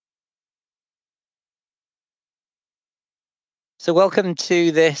So welcome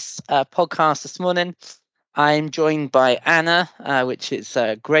to this podcast this morning. I'm joined by Anna, which is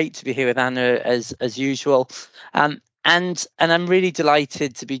great to be here with Anna as usual. And I'm really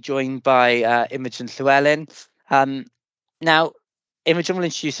delighted to be joined by Imogen Llewellyn. Now, Imogen will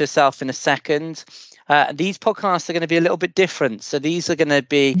introduce herself in a second. These podcasts are going to be a little bit different. So these are going to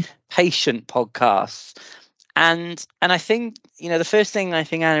be patient podcasts. And I think, the first thing I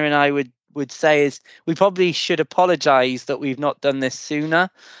think Anna and I would say is we probably should apologize that we've not done this sooner.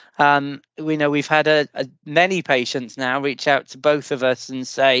 We know we've had many patients now reach out to both of us and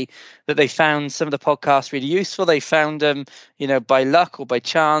say that they found some of the podcasts really useful. They found them, by luck or by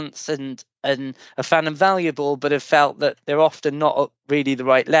chance, and have found them valuable, but have felt that they're often not at really the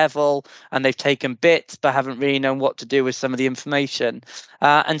right level, and they've taken bits but haven't really known what to do with some of the information.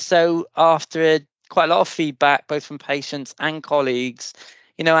 And so after quite a lot of feedback, both from patients and colleagues,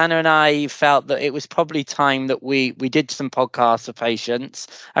 Anna and I felt that it was probably time that we did some podcasts for patients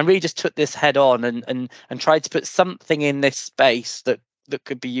and really just took this head on and tried to put something in this space that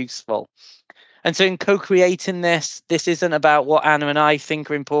could be useful. And so in co-creating this isn't about what Anna and I think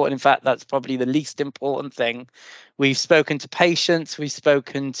are important. In fact, that's probably the least important thing. We've spoken to patients, we've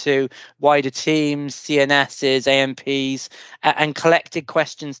spoken to wider teams, CNSs, AMPs, and collected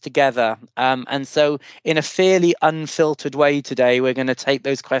questions together. And so in a fairly unfiltered way today, we're going to take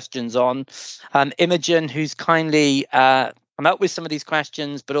those questions on. Imogen, who's kindly come up with some of these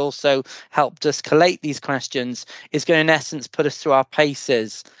questions, but also helped us collate these questions, is going to, in essence, put us through our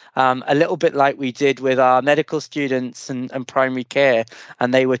paces. A little bit like we did with our medical students and primary care,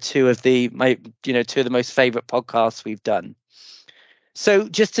 and they were two of the most favorite podcasts we've done. So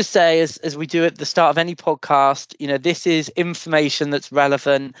just to say, as we do at the start of any podcast, this is information that's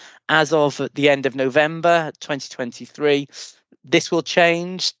relevant as of the end of November 2023. This will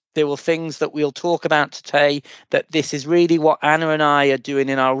change. There will things that we'll talk about today, that this is really what Anna and I are doing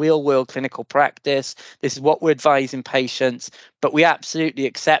in our real world clinical practice. This is what we're advising patients, but we absolutely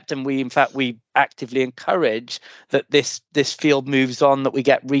accept, and we actively encourage that this field moves on, that we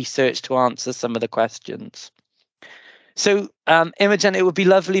get research to answer some of the questions. So, Imogen, it would be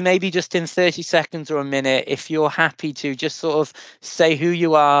lovely, maybe just in 30 seconds or a minute, if you're happy to just sort of say who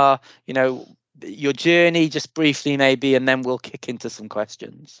you are, your journey, just briefly maybe, and then we'll kick into some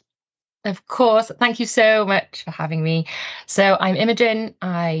questions. Of course. Thank you so much for having me. So I'm Imogen.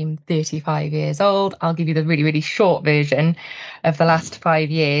 I'm 35 years old. I'll give you the really, really short version of the last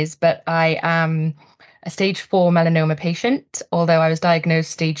 5 years, but I am a stage 4 melanoma patient, although I was diagnosed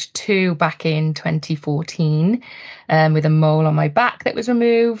stage 2 back in 2014 with a mole on my back that was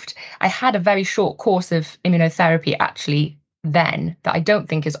removed. I had a very short course of immunotherapy actually then that I don't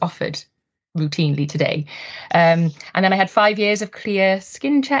think is offered routinely today. And then I had 5 years of clear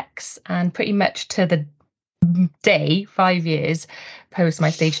skin checks, and pretty much to the day, 5 years post my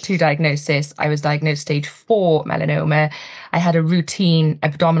stage 2 diagnosis, I was diagnosed stage 4 melanoma. I had a routine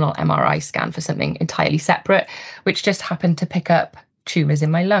abdominal MRI scan for something entirely separate, which just happened to pick up tumours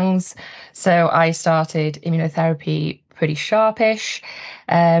in my lungs. So I started immunotherapy pretty sharpish.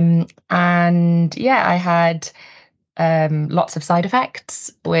 I had lots of side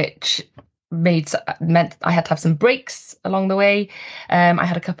effects, which meant I had to have some breaks along the way. I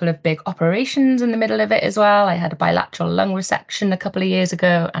had a couple of big operations in the middle of it as well. I had a bilateral lung resection a couple of years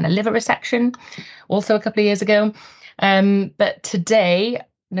ago and a liver resection also a couple of years ago. But today,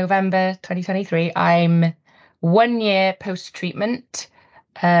 November 2023, I'm 1 year post-treatment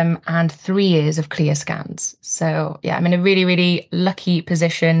and 3 years of clear scans. So yeah, I'm in a really, really lucky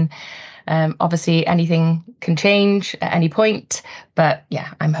position. Obviously, anything can change at any point, but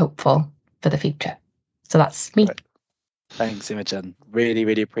yeah, I'm hopeful for the future. So that's me. Right. Thanks, Imogen. Really,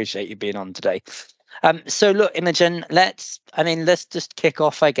 really appreciate you being on today. So look, Imogen, let's just kick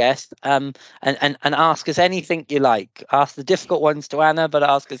off, I guess, and ask us anything you like. Ask the difficult ones to Anna, but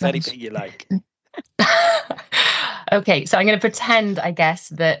ask us anything you like. Okay, so I'm going to pretend, I guess,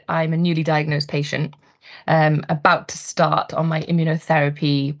 that I'm a newly diagnosed patient about to start on my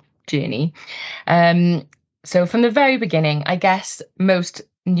immunotherapy journey. So from the very beginning, I guess most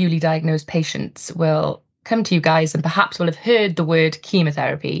newly diagnosed patients will come to you guys and perhaps will have heard the word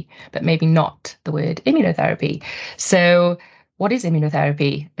chemotherapy, but maybe not the word immunotherapy. So what is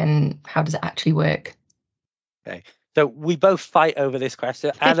immunotherapy and how does it actually work? Okay, So we both fight over this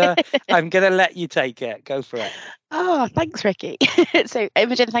question. Anna, I'm going to let you take it. Go for it. Oh, thanks, Ricky. So,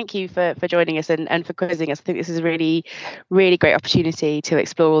 Imogen, thank you for joining us and for quizzing us. I think this is a really, really great opportunity to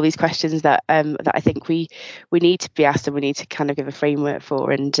explore all these questions that that I think we need to be asked and we need to kind of give a framework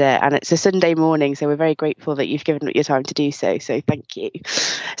for. And it's a Sunday morning, so we're very grateful that you've given up your time to do so. So, thank you.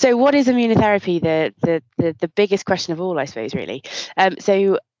 So, what is immunotherapy? The biggest question of all, I suppose, really.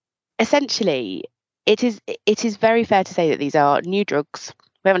 So, essentially, it is very fair to say that these are new drugs.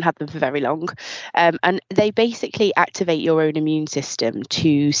 We haven't had them for very long. And they basically activate your own immune system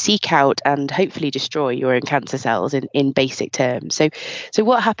to seek out and hopefully destroy your own cancer cells in basic terms. So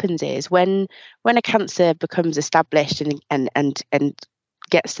what happens is when a cancer becomes established and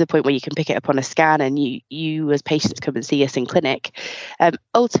gets to the point where you can pick it up on a scan and you as patients come and see us in clinic,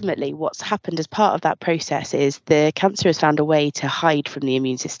 ultimately what's happened as part of that process is the cancer has found a way to hide from the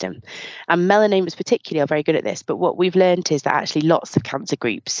immune system. And melanomas particularly are very good at this, but what we've learned is that actually lots of cancer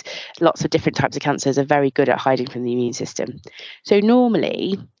groups, lots of different types of cancers are very good at hiding from the immune system. So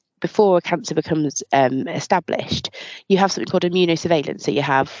normally, before a cancer becomes established, you have something called immunosurveillance. So you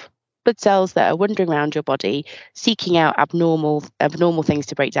have blood cells that are wandering around your body, seeking out abnormal things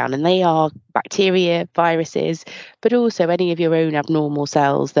to break down. And they are bacteria, viruses, but also any of your own abnormal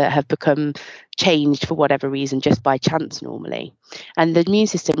cells that have become changed for whatever reason, just by chance normally. And the immune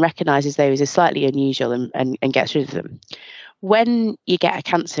system recognizes those as slightly unusual and gets rid of them. When you get a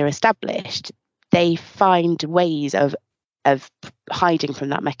cancer established, they find ways of hiding from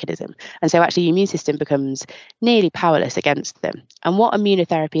that mechanism. And so actually your immune system becomes nearly powerless against them. And what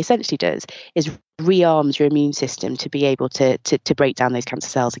immunotherapy essentially does is rearms your immune system to be able to break down those cancer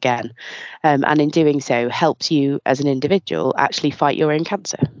cells again. And in doing so, helps you as an individual actually fight your own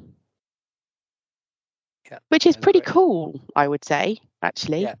cancer. Yeah, which is pretty cool, I would say,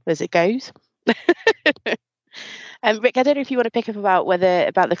 actually, as it goes. Rick, I don't know if you want to pick up about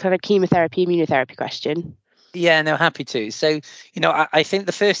the kind of chemotherapy, immunotherapy question. Yeah, no, happy to. So, I think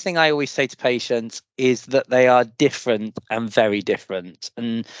the first thing I always say to patients is that they are different and very different.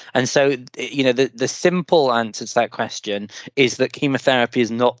 And so, the simple answer to that question is that chemotherapy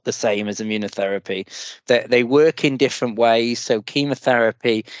is not the same as immunotherapy. They work in different ways. So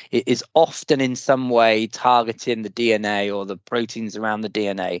chemotherapy is often in some way targeting the DNA or the proteins around the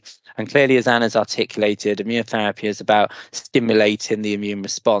DNA. And clearly, as Anna's articulated, immunotherapy is about stimulating the immune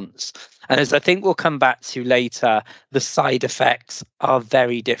response. And as I think we'll come back to later, the side effects are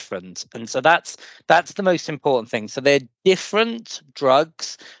very different. And so that's the most important thing. So they're different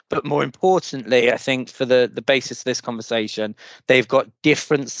drugs, but more importantly, I think for the basis of this conversation, they've got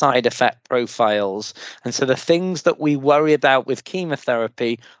different side effect profiles. And so the things that we worry about with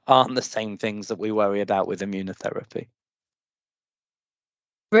chemotherapy aren't the same things that we worry about with immunotherapy.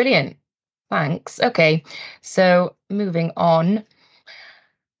 Brilliant. Thanks. Okay, so moving on.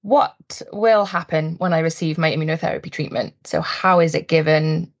 What will happen when I receive my immunotherapy treatment? So how is it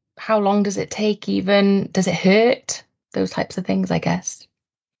given? How long does it take even? Does it hurt? Those types of things, I guess.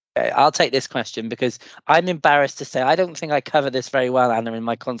 I'll take this question because I'm embarrassed to say I don't think I cover this very well, Anna, in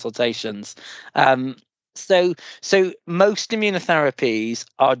my consultations. So most immunotherapies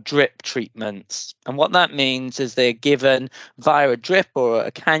are drip treatments. And what that means is they're given via a drip or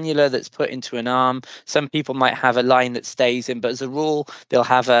a cannula that's put into an arm. Some people might have a line that stays in, but as a rule, they'll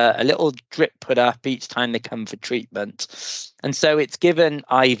have a little drip put up each time they come for treatment. And so it's given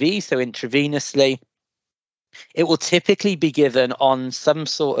IV, so intravenously. It will typically be given on some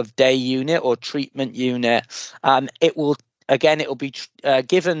sort of day unit or treatment unit. It will be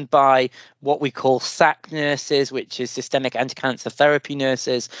given by what we call SAC nurses, which is systemic anti-cancer therapy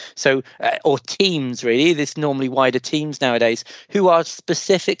nurses. So, or teams, really. There's normally wider teams nowadays who are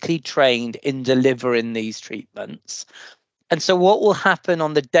specifically trained in delivering these treatments. And so what will happen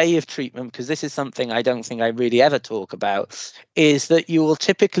on the day of treatment, because this is something I don't think I really ever talk about, is that you will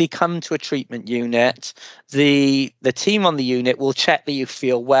typically come to a treatment unit. The team on the unit will check that you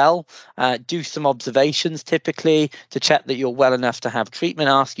feel well, do some observations typically to check that you're well enough to have treatment,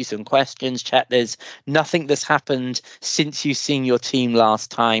 ask you some questions, check there's nothing that's happened since you've seen your team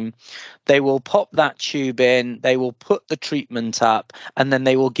last time. They will pop that tube in, they will put the treatment up, and then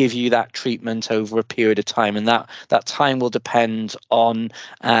they will give you that treatment over a period of time. And that time will depend on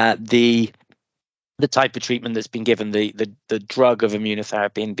the type of treatment that's been given, the drug of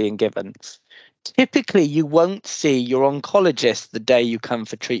immunotherapy being given. Typically, you won't see your oncologist the day you come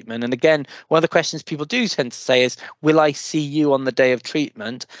for treatment. And again, one of the questions people do tend to say is, will I see you on the day of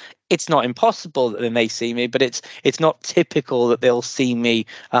treatment? It's not impossible that they may see me, but it's not typical that they'll see me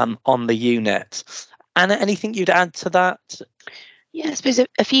on the unit. Anna, anything you'd add to that? Yeah, I suppose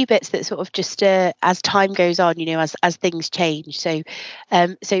a few bits that sort of just as time goes on, as things change. So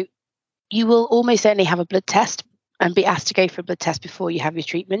you will almost certainly have a blood test and be asked to go for a blood test before you have your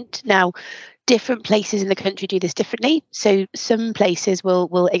treatment. Now, different places in the country do this differently. So some places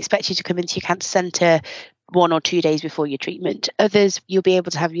will expect you to come into your cancer centre 1 or 2 days before your treatment. Others, you'll be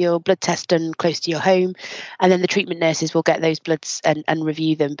able to have your blood test done close to your home, and then the treatment nurses will get those bloods and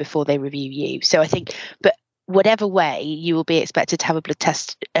review them before they review you. So I think, but whatever way, you will be expected to have a blood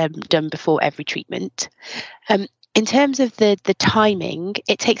test done before every treatment. In terms of the timing,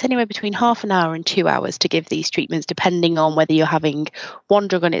 it takes anywhere between half an hour and 2 hours to give these treatments, depending on whether you're having one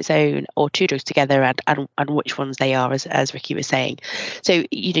drug on its own or two drugs together, and which ones they are, as Ricky was saying. So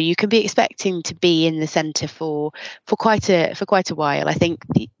you can be expecting to be in the centre for quite a while. I think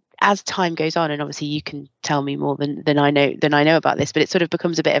as time goes on, and obviously you can tell me more than I know about this, but it sort of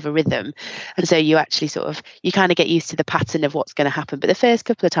becomes a bit of a rhythm, and so you actually you kind of get used to the pattern of what's going to happen. But the first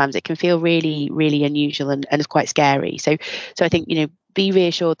couple of times it can feel really, really unusual and it's quite scary. So I think be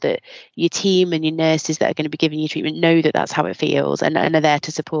reassured that your team and your nurses that are going to be giving you treatment know that that's how it feels and are there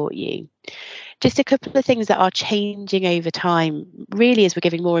to support you. Just a couple of things that are changing over time, really, as we're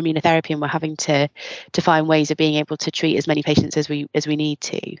giving more immunotherapy and we're having to find ways of being able to treat as many patients as we need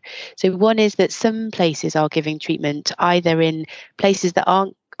to. So one is that some places are giving treatment either in places that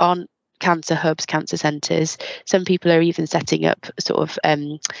aren't cancer hubs, cancer centres. Some people are even setting up sort of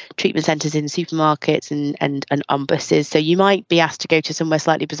treatment centres in supermarkets and on buses. So you might be asked to go to somewhere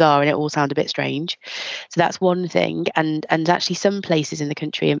slightly bizarre and it all sound a bit strange. So that's one thing. And actually some places in the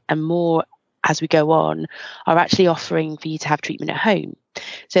country, and more as we go on, are actually offering for you to have treatment at home.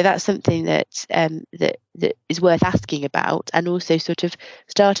 So that's something that is worth asking about, and also sort of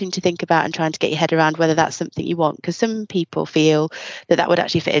starting to think about and trying to get your head around whether that's something you want, because some people feel that would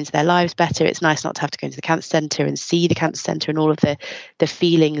actually fit into their lives better. It's nice not to have to go into the cancer centre and see the cancer centre and all of the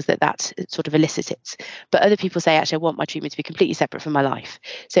feelings that sort of elicits. But other people say, actually, I want my treatment to be completely separate from my life.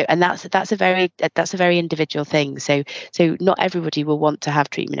 So, and that's a very individual thing. So not everybody will want to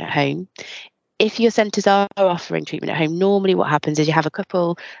have treatment at home. If your centres are offering treatment at home, normally what happens is you have a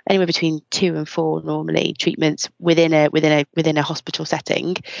couple, anywhere between 2 and 4 normally, treatments within a hospital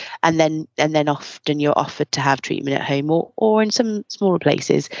setting, and then often you're offered to have treatment at home, or in some smaller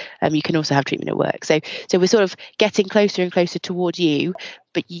places you can also have treatment at work. So we're sort of getting closer and closer towards you,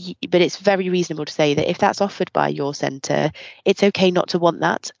 but it's very reasonable to say that if that's offered by your centre, it's okay not to want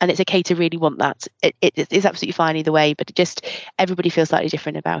that, and it's okay to really want that. It's absolutely fine either way, but just everybody feels slightly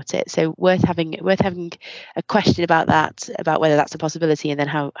different about it. So worth having a question about that, about whether that's a possibility, and then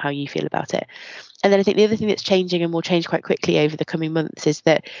how you feel about it. And then I think the other thing that's changing and will change quite quickly over the coming months is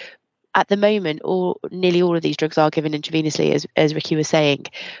that at the moment, nearly all of these drugs are given intravenously, as Ricky was saying,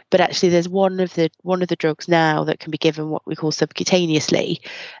 but actually there's one of the drugs now that can be given what we call subcutaneously,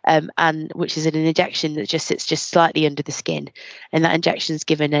 and which is an injection that just sits just slightly under the skin, and that injection is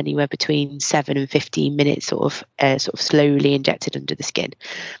given anywhere between 7 and 15 minutes, sort of slowly injected under the skin.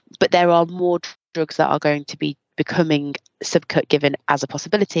 But there are more drugs that are going to be becoming subcut given as a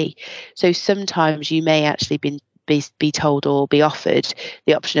possibility. So sometimes you may actually be told or be offered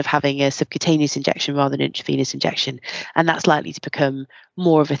the option of having a subcutaneous injection rather than intravenous injection, and that's likely to become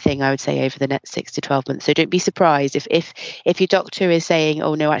more of a thing, I would say, over the next 6 to 12 months. So don't be surprised if your doctor is saying,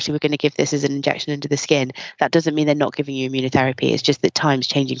 oh no, actually we're going to give this as an injection under the skin. That doesn't mean they're not giving you immunotherapy. It's just that time's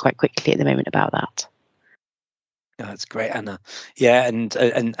changing quite quickly at the moment about that. Oh, that's great, Anna. Yeah,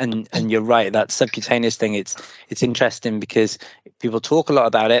 and you're right. That subcutaneous thing, it's interesting because people talk a lot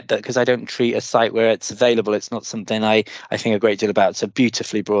about it, but because I don't treat a site where it's available, it's not something I think a great deal about. So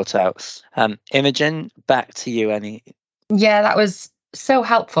beautifully brought out. Imogen, back to you, Annie. Yeah, that was so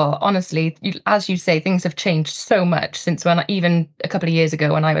helpful. Honestly, as you say, things have changed so much since even a couple of years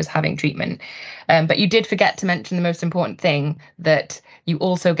ago when I was having treatment. But you did forget to mention the most important thing, that you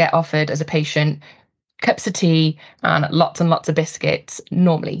also get offered as a patient cups of tea and lots of biscuits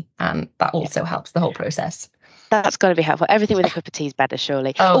normally, and that also helps the whole process. That's got to be helpful. Everything with a cup of tea is better,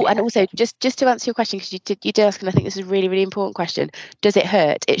 surely. Yeah. And also, just to answer your question, because you did ask, and I think this is a really, really important question. Does it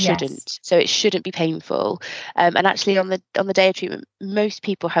hurt? It shouldn't. So it shouldn't be painful. And actually, on the day of treatment, most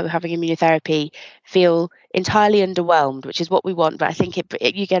people who are having immunotherapy feel entirely underwhelmed, which is what we want. But I think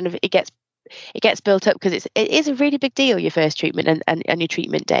it gets built up because it is a really big deal, your first treatment and your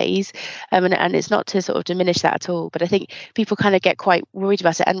treatment days, and it's not to sort of diminish that at all. But I think people kind of get quite worried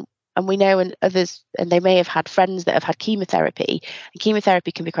about it, and we know, and others, and they may have had friends that have had chemotherapy, and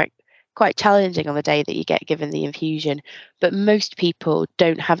chemotherapy can be quite challenging on the day that you get given the infusion. But most people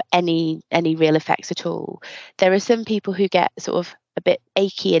don't have any real effects at all. There are some people who get sort of bit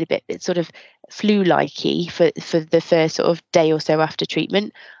achy and a bit sort of flu-likey for the first sort of day or so after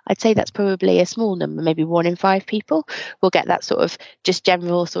treatment, I'd say that's probably a small number. Maybe 1 in 5 people will get that sort of just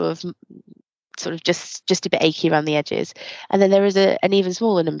general sort of just a bit achy around the edges. And then there is an even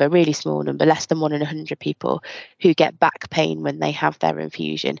smaller number, really small number, less than 1 in 100 people who get back pain when they have their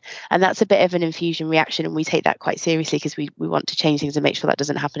infusion. And that's a bit of an infusion reaction, and we take that quite seriously because we want to change things and make sure that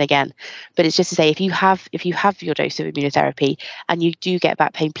doesn't happen again. But it's just to say, if you have your dose of immunotherapy and you do get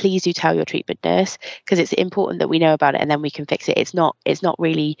back pain, please do tell your treatment nurse, because it's important that we know about it and then we can fix it. It's not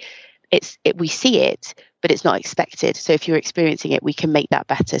really, we see it, but it's not expected. So if you're experiencing it, we can make that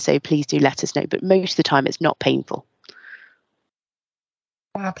better. So please do let us know. But most of the time, it's not painful.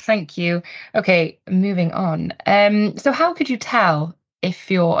 Thank you. Okay, moving on. So how could you tell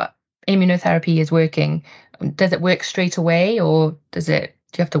if your immunotherapy is working? Does it work straight away, or do you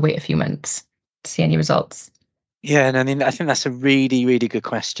have to wait a few months to see any results? Yeah, and I mean, I think that's a really, really good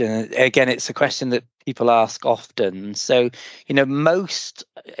question. Again, it's a question that people ask often. So, most,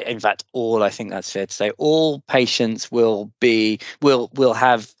 in fact, all, I think that's fair to say, all patients will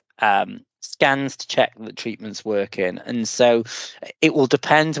have scans to check that the treatment's working. And so it will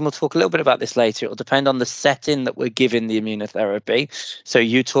depend, and we'll talk a little bit about this later, it will depend on the setting that we're giving the immunotherapy. So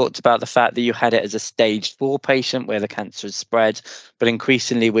you talked about the fact that you had it as a stage 4 patient where the cancer has spread, but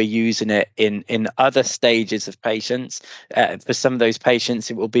increasingly we're using it in other stages of patients. For some of those patients,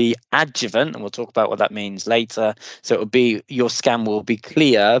 it will be adjuvant, and we'll talk about what that means later. So it will be, your scan will be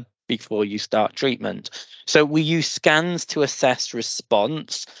clear before you start treatment. So we use scans to assess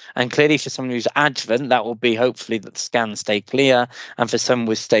response, and clearly for someone who's adjuvant, that will be hopefully that the scans stay clear, and for someone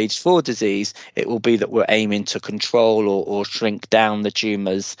with stage 4 disease, it will be that we're aiming to control or shrink down the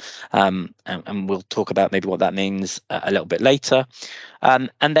tumours, and we'll talk about maybe what that means a little bit later. And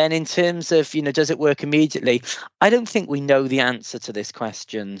then in terms of, does it work immediately? I don't think we know the answer to this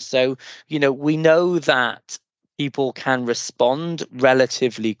question. So, we know that people can respond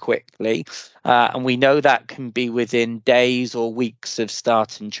relatively quickly, and we know that can be within days or weeks of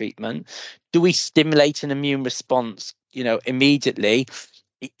starting treatment. Do we stimulate an immune response, immediately?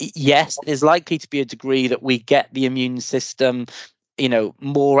 Yes, there's likely to be a degree that we get the immune system,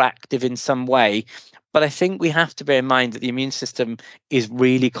 more active in some way. But I think we have to bear in mind that the immune system is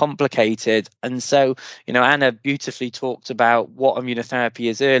really complicated. And so, Anna beautifully talked about what immunotherapy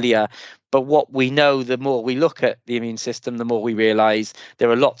is earlier. But what we know, the more we look at the immune system, the more we realize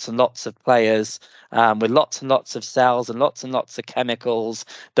there are lots and lots of players with lots and lots of cells and lots of chemicals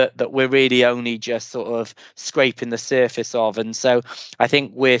that we're really only just sort of scraping the surface of. And so I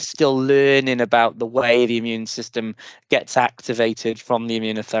think we're still learning about the way the immune system gets activated from the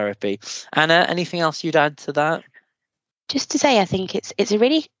immunotherapy. Anna, anything else you'd add to that? Just to say, I think it's a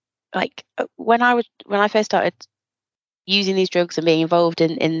really, like, when I first started using these drugs and being involved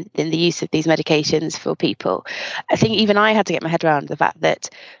in the use of these medications for people, I think even I had to get my head around the fact that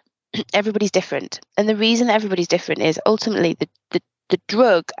everybody's different. And the reason that everybody's different is ultimately the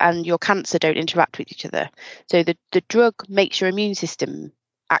drug and your cancer don't interact with each other. So the drug makes your immune system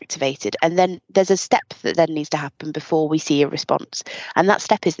activated, and then there's a step that then needs to happen before we see a response, and that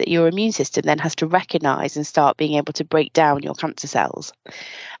step is that your immune system then has to recognize and start being able to break down your cancer cells.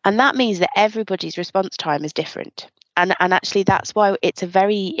 And that means that everybody's response time is different. And actually, that's why it's a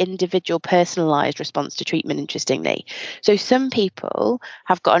very individual, personalized response to treatment, interestingly. So some people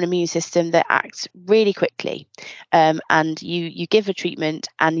have got an immune system that acts really quickly, and you give a treatment,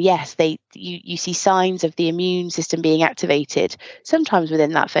 and yes, you see signs of the immune system being activated sometimes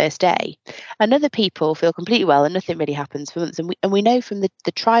within that first day. And other people feel completely well and nothing really happens for months. And we know from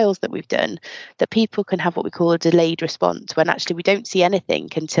the trials that we've done that people can have what we call a delayed response, when actually we don't see anything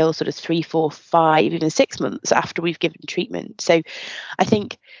until sort of 3, 4, 5, even 6 months after we've given treatment. So I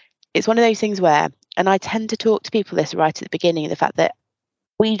think it's one of those things where, and I tend to talk to people this right at the beginning, the fact that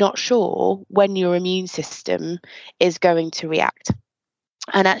we're not sure when your immune system is going to react.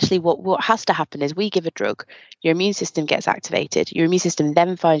 And actually what has to happen is we give a drug, your immune system gets activated, your immune system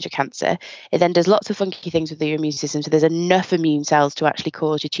then finds your cancer, it then does lots of funky things with your immune system, so there's enough immune cells to actually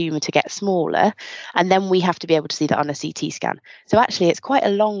cause your tumour to get smaller, and then we have to be able to see that on a CT scan. So actually it's quite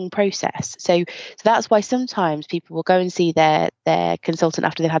a long process. So that's why sometimes people will go and see their consultant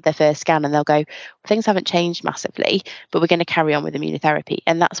after they've had their first scan, and they'll go, things haven't changed massively, but we're going to carry on with immunotherapy.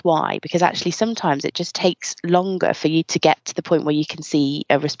 And that's why, because actually sometimes it just takes longer for you to get to the point where you can see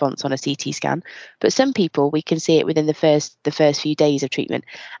a response on a CT scan. But some people, we can see it within the first few days of treatment,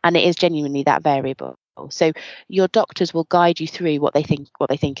 and it is genuinely that variable. So your doctors will guide you through what they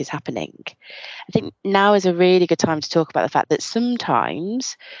think is happening. I think now is a really good time to talk about the fact that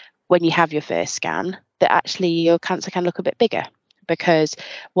sometimes when you have your first scan, that actually your cancer can look a bit bigger, because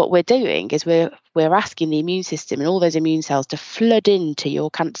what we're doing is we're asking the immune system and all those immune cells to flood into your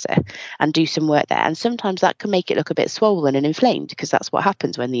cancer and do some work there. And sometimes that can make it look a bit swollen and inflamed, because that's what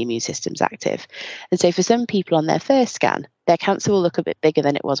happens when the immune system's active. And so for some people on their first scan, their cancer will look a bit bigger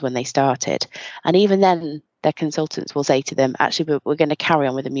than it was when they started. And even then, their consultants will say to them, actually, we're going to carry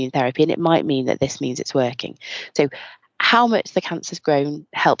on with immune therapy, and it might mean that this means it's working. So how much the cancer's grown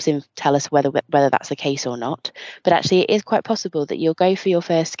helps him tell us whether that's the case or not. But actually, it is quite possible that you'll go for your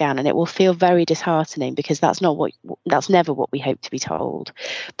first scan and it will feel very disheartening, because that's never what we hope to be told.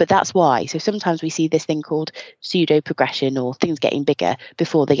 But that's why. So sometimes we see this thing called pseudo progression, or things getting bigger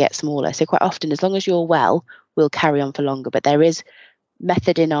before they get smaller. So quite often, as long as you're well, we'll carry on for longer. But there is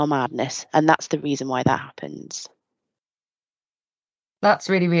method in our madness, and that's the reason why that happens. That's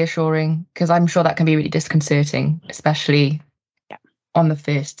really reassuring, because I'm sure that can be really disconcerting, especially on the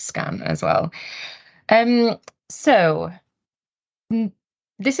first scan as well. So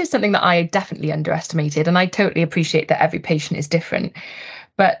this is something that I definitely underestimated, and I totally appreciate that every patient is different.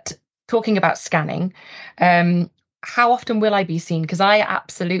 But talking about scanning, how often will I be seen? Because I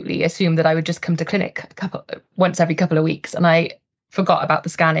absolutely assumed that I would just come to clinic once every couple of weeks, and I forgot about the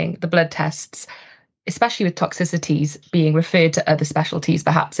scanning, the blood tests, especially with toxicities being referred to other specialties,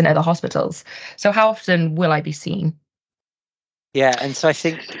 perhaps in other hospitals. So how often will I be seen? Yeah, and so I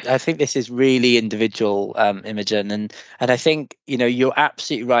think this is really individual, Imogen, and I think you're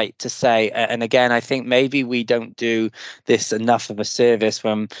absolutely right to say, and again, I think maybe we don't do this enough of a service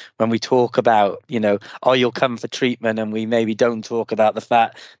when we talk about oh, you'll come for treatment, and we maybe don't talk about the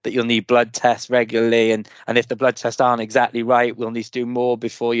fact that you'll need blood tests regularly, and if the blood tests aren't exactly right, we'll need to do more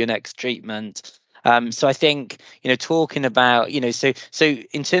before your next treatment. So I think, talking about, so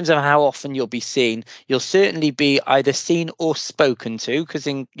in terms of how often you'll be seen, you'll certainly be either seen or spoken to, because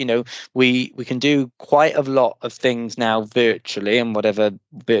we can do quite a lot of things now virtually, and whatever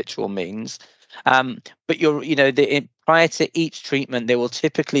virtual means. But prior to each treatment, there will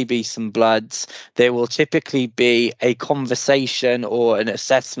typically be some bloods. There will typically be a conversation or an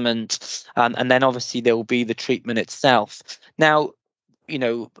assessment, and then obviously there will be the treatment itself. Now,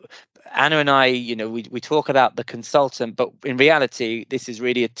 Anna and I, we talk about the consultant, but in reality, this is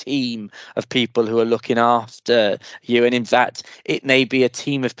really a team of people who are looking after you. And in fact, it may be a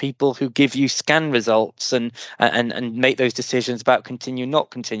team of people who give you scan results and make those decisions about continue,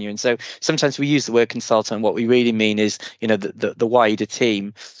 not continue. And so sometimes we use the word consultant. What we really mean is, the wider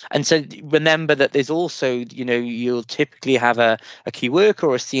team. And so remember that there's also, you'll typically have a key worker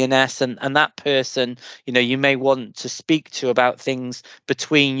or a CNS, and that person, you may want to speak to about things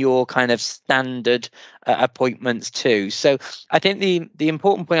between your kind of standard appointments too. So I think the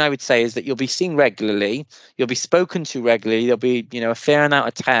important point I would say is that you'll be seen regularly, you'll be spoken to regularly, there'll be a fair amount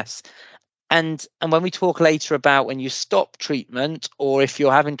of tests. And when we talk later about when you stop treatment, or if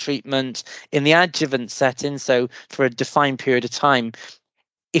you're having treatment in the adjuvant setting, so for a defined period of time,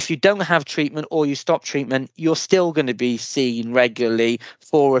 if you don't have treatment or you stop treatment, you're still going to be seen regularly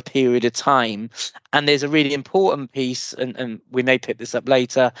for a period of time. And there's a really important piece, and we may pick this up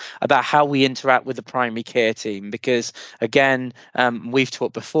later, about how we interact with the primary care team. Because again, we've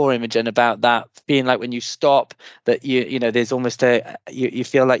talked before, Imogen, about that feeling like when you stop, that there's almost you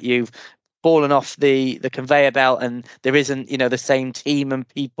feel like you've fallen off the conveyor belt, and there isn't the same team and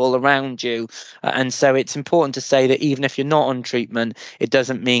people around you, and so it's important to say that even if you're not on treatment, it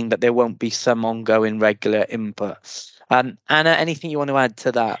doesn't mean that there won't be some ongoing regular input. Anna, anything you want to add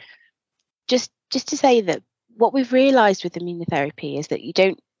to that? Just to say that what we've realised with immunotherapy is that you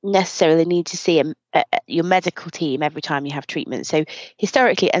don't necessarily need to see your medical team every time you have treatment. So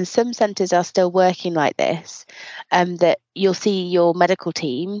historically, and some centres are still working like this, that you'll see your medical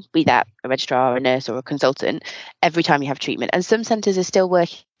team, be that a registrar, a nurse or a consultant, every time you have treatment. And some centres are still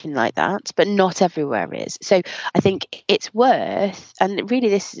working like that, but not everywhere is. So I think it's worth, and really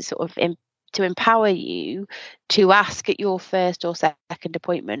this is sort of to empower you to ask at your first or second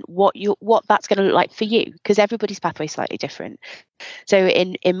appointment what that's going to look like for you, because everybody's pathway is slightly different. So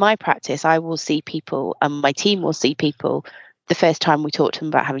in my practice, I will see people, and my team will see people the first time we talk to them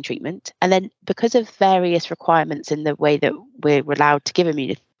about having treatment. And then because of various requirements in the way that we're allowed to give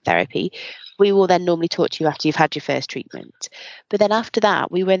immunotherapy, we will then normally talk to you after you've had your first treatment. But then after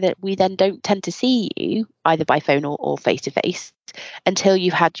that, we then don't tend to see you either by phone or face-to-face until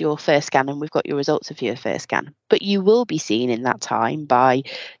you've had your first scan and we've got your results of your first scan. But you will be seen in that time by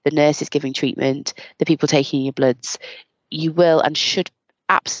the nurses giving treatment, the people taking your bloods. You will and should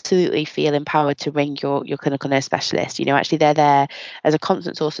absolutely feel empowered to ring your clinical nurse specialist. Actually they're there as a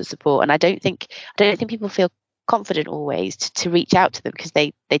constant source of support. And I don't think people feel confident always to reach out to them, because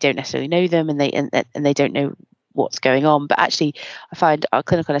they don't necessarily know them, and they don't know what's going on. But actually, I find our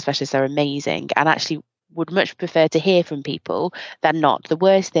clinical nurse specialists are amazing, and actually would much prefer to hear from people than not. The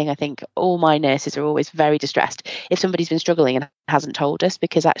worst thing, I think, all my nurses are always very distressed if somebody's been struggling and hasn't told us,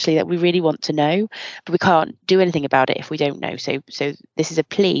 because actually that we really want to know, but we can't do anything about it if we don't know. So this is a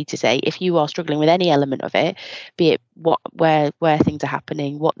plea to say, if you are struggling with any element of it, be it where things are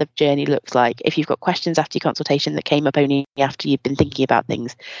happening, what the journey looks like, if you've got questions after your consultation that came up only after you've been thinking about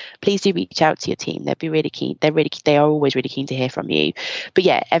things, please do reach out to your team. They'd be really keen. They are always really keen to hear from you. But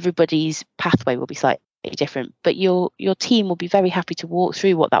yeah, everybody's pathway will be slightly different, but your team will be very happy to walk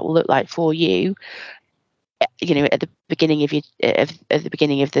through what that will look like for you, at the beginning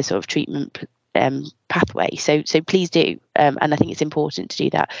of the sort of treatment pathway. So please do, and I think it's important to do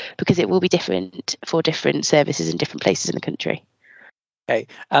that, because it will be different for different services in different places in the country. Okay,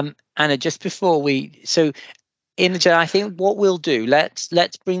 Anna, just before Imogen, I think what we'll do,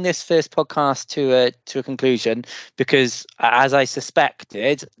 let's bring this first podcast to a conclusion, because as I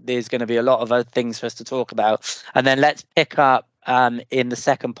suspected, there's going to be a lot of other things for us to talk about, and then let's pick up in the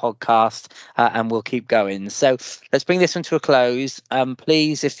second podcast, and we'll keep going. So let's bring this one to a close.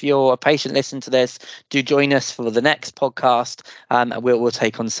 Please, if you're a patient listening to this, do join us for the next podcast, and we'll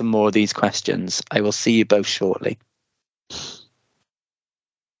take on some more of these questions. I will see you both shortly.